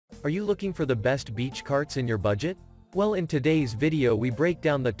Are you looking for the best beach carts in your budget? Well, in today's video we break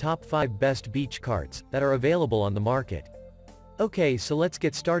down the top 5 best beach carts that are available on the market. Okay, so let's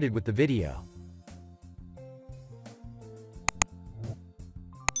get started with the video.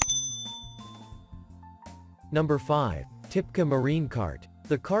 Number 5. Tipke Marine Cart.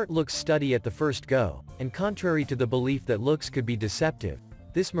 The cart looks sturdy at the first go, and contrary to the belief that looks could be deceptive,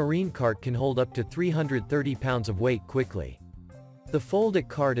 this marine cart can hold up to 330 pounds of weight quickly. The fold-it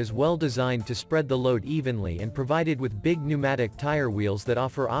cart is well designed to spread the load evenly and provided with big pneumatic tire wheels that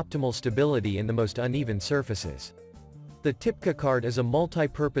offer optimal stability in the most uneven surfaces. The Tipke cart is a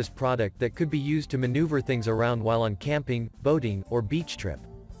multi-purpose product that could be used to maneuver things around while on camping, boating, or beach trip.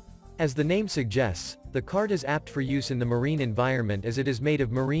 As the name suggests, the cart is apt for use in the marine environment as it is made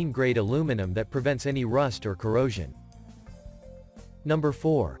of marine-grade aluminum that prevents any rust or corrosion. Number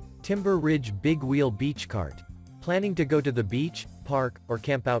 4. Timber Ridge Big Wheel Beach Cart. Planning to go to the beach, park, or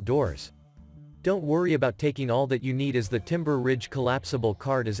camp outdoors? Don't worry about taking all that you need, as the Timber Ridge Collapsible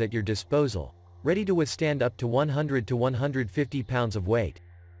cart is at your disposal, ready to withstand up to 100 to 150 pounds of weight.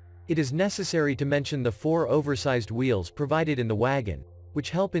 It is necessary to mention the 4 oversized wheels provided in the Wagon,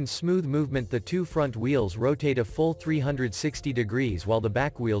 which help in smooth movement. The 2 front wheels rotate a full 360 degrees while the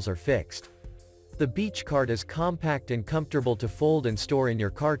back wheels are fixed. The beach cart is compact and comfortable to fold and store in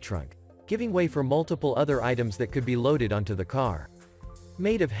your car trunk, giving way for multiple other items that could be loaded onto the car.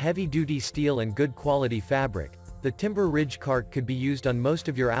 Made of heavy-duty steel and good quality fabric, the Timber Ridge cart could be used on most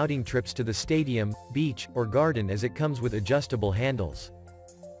of your outing trips to the stadium, beach, or garden, as it comes with adjustable handles.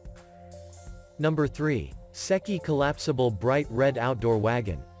 Number 3. Sekey Collapsible Bright Red Outdoor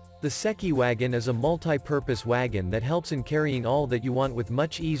Wagon. The Sekey Wagon is a multi-purpose wagon that helps in carrying all that you want with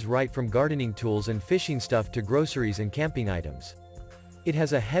much ease, right from gardening tools and fishing stuff to groceries and camping items. It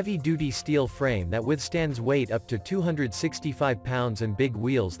has a heavy-duty steel frame that withstands weight up to 265 pounds and big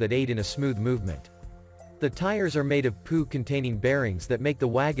wheels that aid in a smooth movement. The tires are made of PU-containing bearings that make the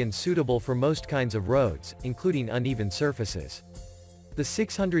wagon suitable for most kinds of roads, including uneven surfaces. The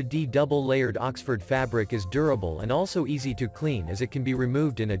 600D double-layered Oxford fabric is durable and also easy to clean, as it can be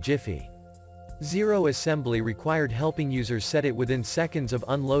removed in a jiffy. Zero assembly required, helping users set it within seconds of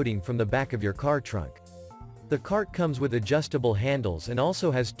unloading from the back of your car trunk. The cart comes with adjustable handles and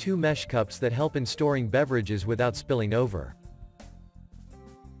also has 2 mesh cups that help in storing beverages without spilling over.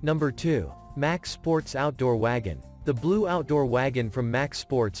 Number 2. Max Sports Outdoor Wagon. The blue outdoor wagon from Max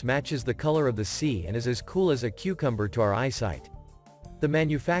Sports matches the color of the sea and is as cool as a cucumber to our eyesight. The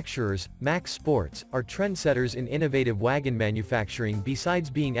manufacturers, Max Sports, are trendsetters in innovative wagon manufacturing, besides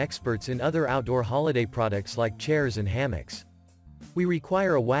being experts in other outdoor holiday products like chairs and hammocks. We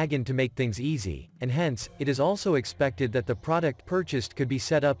require a wagon to make things easy, and hence, it is also expected that the product purchased could be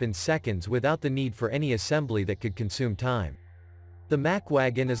set up in seconds without the need for any assembly that could consume time. The Mac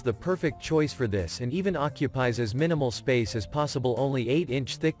Wagon is the perfect choice for this and even occupies as minimal space as possible, only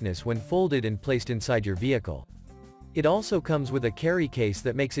 8-inch thickness when folded and placed inside your vehicle. It also comes with a carry case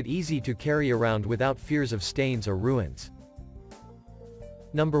that makes it easy to carry around without fears of stains or ruins.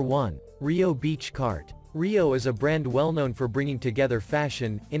 Number 1. Rio Beach Cart. Rio is a brand well known for bringing together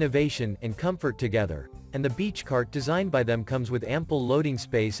fashion, innovation, and comfort together, and the beach cart designed by them comes with ample loading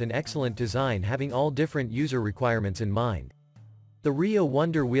space and excellent design, having all different user requirements in mind. The Rio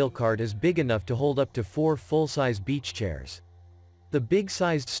Wonder Wheel cart is big enough to hold up to 4 full-size beach chairs. The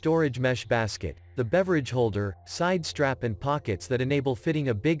big-sized storage mesh basket, the beverage holder, side strap and pockets that enable fitting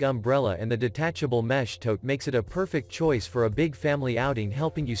a big umbrella, and the detachable mesh tote makes it a perfect choice for a big family outing,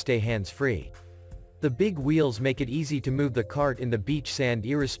 helping you stay hands-free. The big wheels make it easy to move the cart in the beach sand,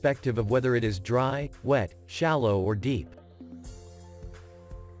 irrespective of whether it is dry, wet, shallow, or deep.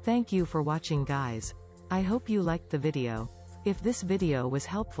 Thank you for watching, guys. I hope you liked the video. If this video was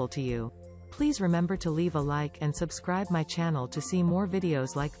helpful to you, please remember to leave a like and subscribe my channel to see more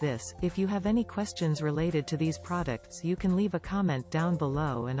videos like this. If you have any questions related to these products, you can leave a comment down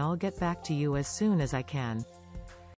below and I'll get back to you as soon as I can.